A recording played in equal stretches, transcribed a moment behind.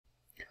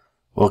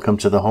Welcome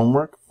to the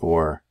homework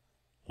for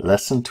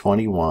Lesson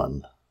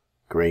 21,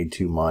 Grade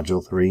 2,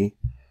 Module 3.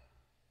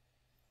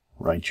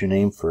 Write your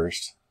name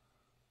first.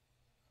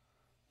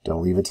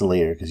 Don't leave it to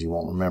later because you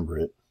won't remember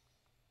it.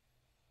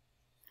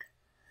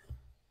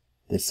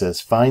 It says,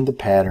 find the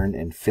pattern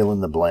and fill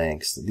in the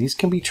blanks. These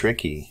can be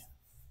tricky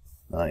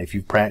if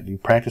you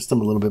practiced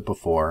them a little bit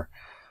before,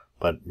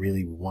 but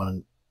really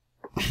want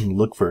to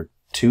look for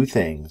two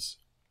things.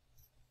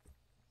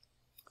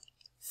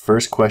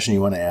 First question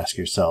you want to ask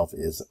yourself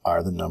is,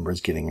 are the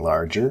numbers getting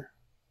larger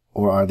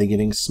or are they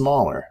getting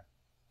smaller?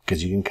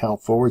 Because you can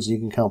count forwards, you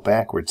can count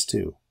backwards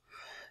too.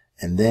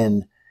 And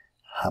then,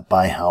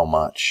 by how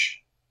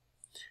much?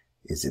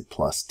 Is it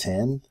plus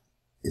 10?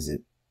 Is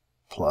it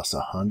plus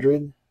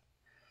 100?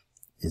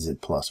 Is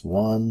it plus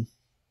 1?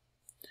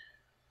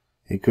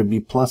 It could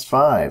be plus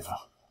 5.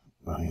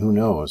 Who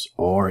knows?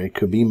 Or it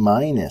could be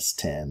minus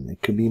 10.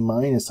 It could be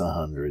minus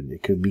 100.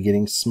 It could be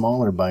getting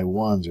smaller by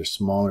 1s or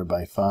smaller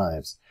by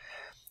 5s.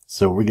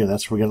 So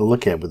that's what we're going to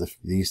look at with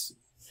these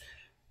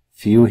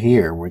few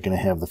here. We're going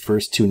to have the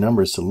first two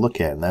numbers to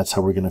look at, and that's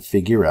how we're going to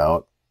figure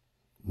out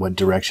what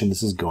direction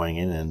this is going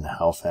in and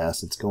how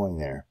fast it's going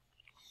there.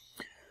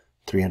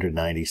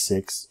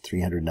 396,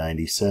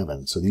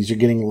 397. So these are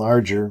getting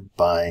larger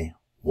by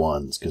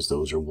 1s because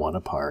those are 1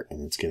 apart,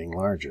 and it's getting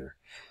larger.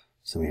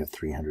 So we have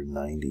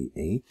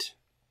 398,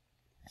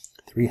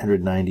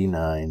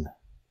 399,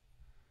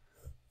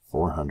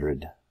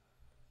 400,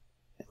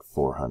 and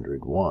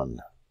 401.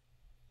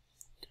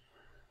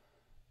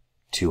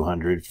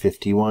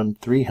 251,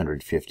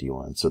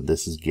 351. So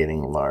this is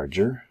getting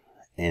larger,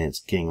 and it's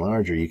getting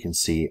larger, you can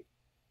see,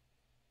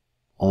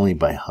 only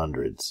by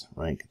hundreds,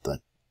 right?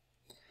 The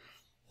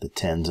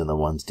tens and the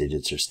ones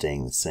digits are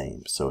staying the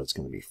same. So it's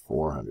going to be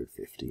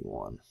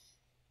 451,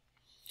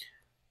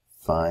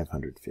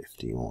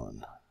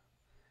 551,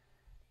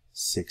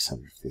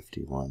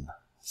 651,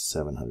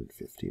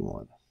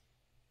 751.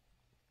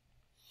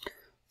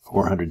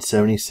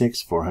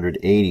 476,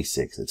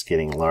 486. It's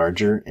getting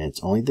larger, and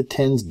it's only the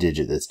tens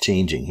digit that's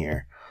changing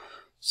here.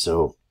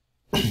 So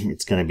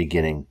it's going to be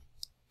getting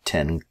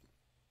 10.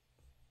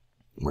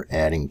 We're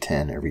adding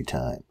 10 every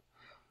time.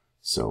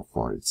 So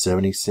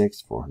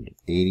 476,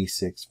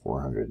 486,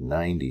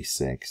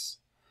 496,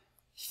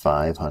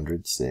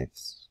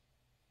 506,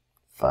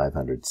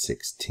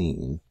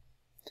 516,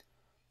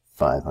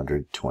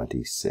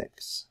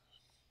 526.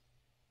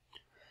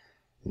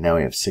 Now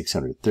we have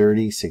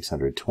 630,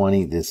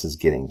 620. This is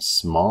getting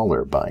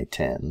smaller by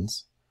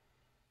 10s.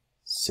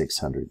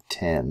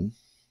 610,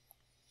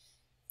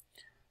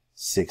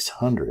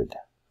 600,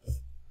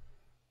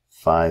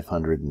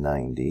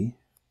 590,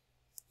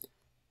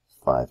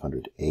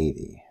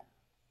 580.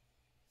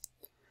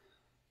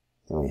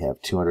 Then we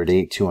have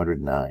 208,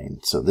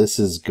 209. So this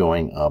is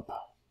going up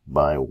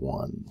by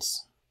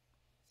 1s.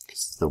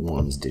 It's the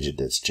 1s digit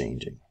that's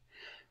changing.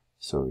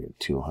 So we have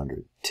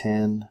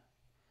 210,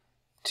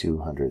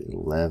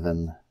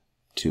 211,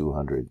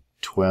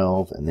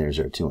 212, and there's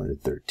our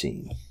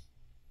 213.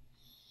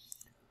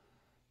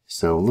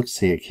 So let's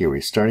see here,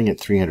 we're starting at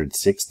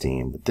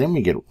 316, but then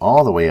we get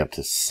all the way up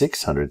to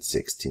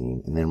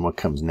 616, and then what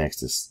comes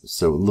next is,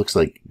 so it looks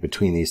like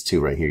between these two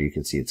right here, you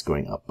can see it's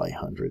going up by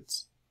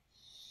hundreds.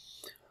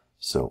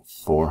 So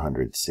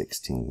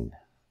 416,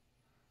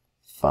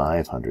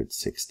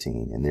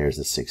 516, and there's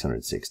the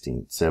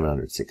 616,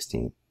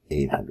 716,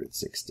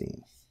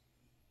 816.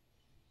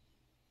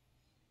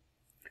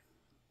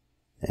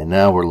 And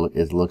now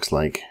it looks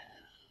like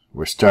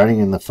we're starting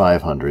in the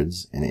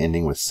 500s and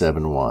ending with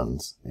 7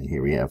 1s. And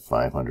here we have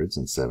 500s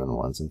and 7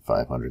 1s and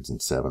 500s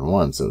and 7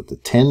 1s. So the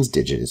tens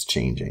digit is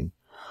changing,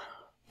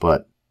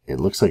 but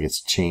it looks like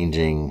it's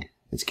changing.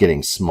 It's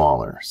getting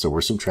smaller. So we're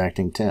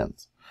subtracting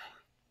 10s.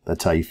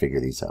 That's how you figure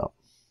these out.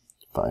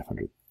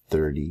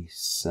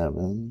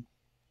 537,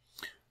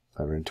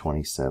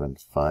 527,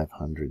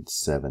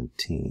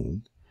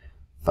 517,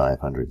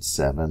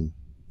 507,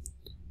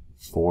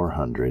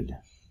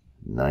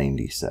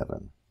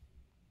 497,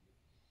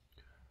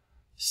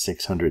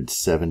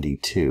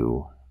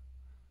 672,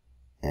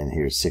 and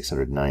here's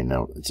 609.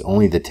 Now it's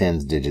only the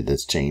tens digit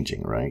that's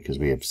changing, right? Because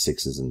we have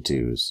 6s and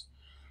 2s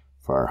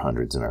for our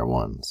hundreds and our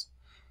ones.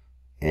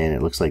 And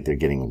it looks like they're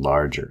getting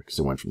larger because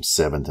it went from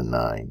 7 to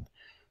 9.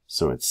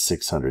 So it's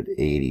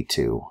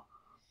 682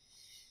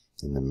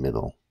 in the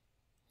middle.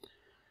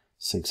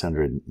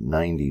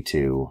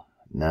 692.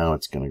 Now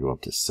it's going to go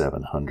up to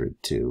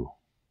 702.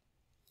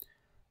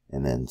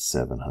 And then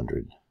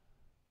 700.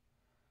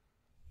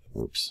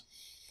 Oops.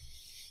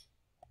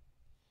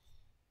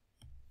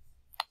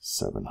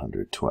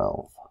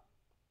 712.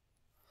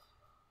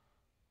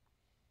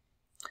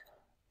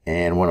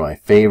 And one of my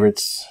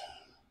favorites,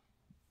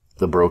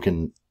 the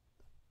broken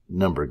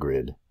number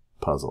grid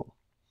puzzle.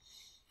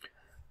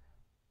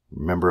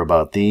 Remember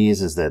about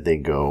these is that they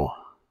go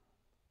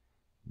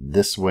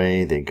this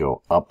way, they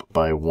go up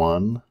by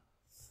 1,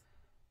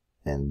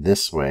 and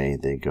this way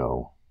they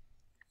go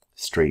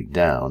straight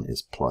down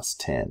is plus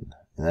 10.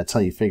 And that's how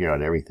you figure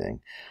out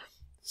everything.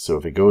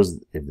 So if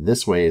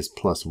this way is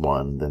plus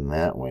 1, then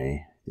that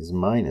way is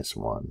minus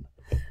 1.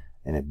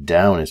 And if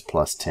down is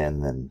plus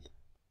 10, then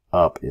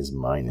up is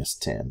minus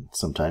 10.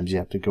 Sometimes you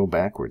have to go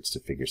backwards to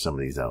figure some of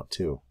these out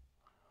too.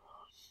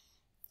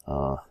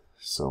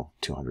 So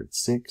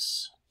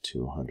 206,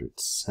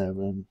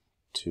 207,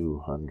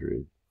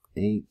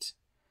 208,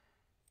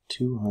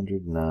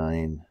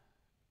 209,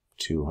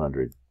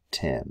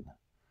 210.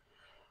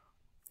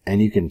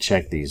 And you can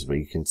check these, but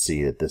you can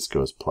see that this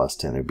goes plus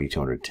 10. There'd be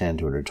 210,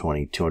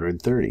 220,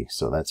 230.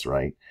 So that's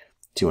right.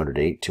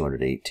 208,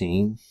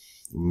 218.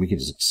 We can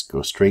just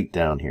go straight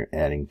down here,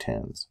 adding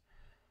tens.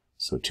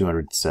 So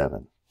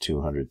 207,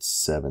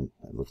 207.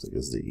 It looks like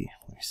a Z.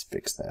 Let me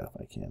fix that if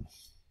I can.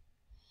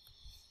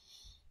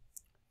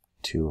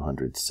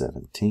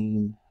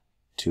 217,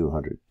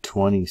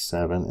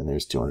 227, and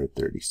there's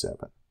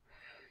 237.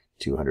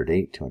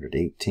 208,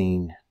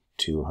 218,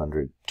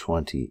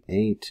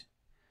 228,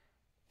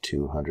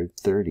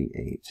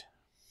 238,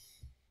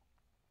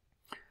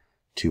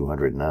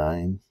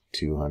 209,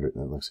 200,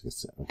 that looks like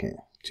it's, okay,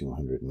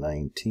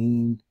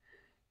 219,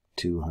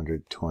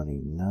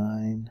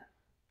 229,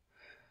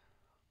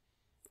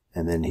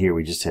 and then here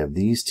we just have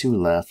these two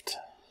left.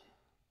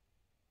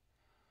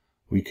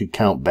 We could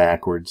count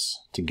backwards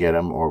to get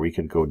them, or we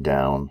could go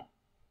down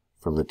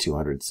from the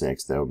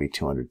 206. That would be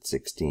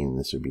 216.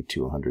 This would be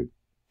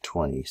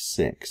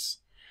 226.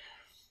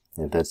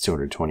 And if that's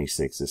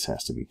 226, this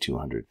has to be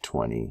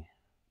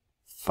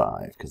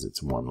 225 because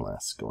it's one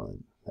less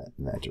going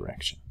in that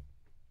direction.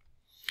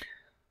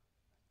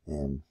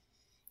 And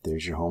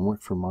there's your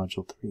homework for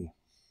Module 3.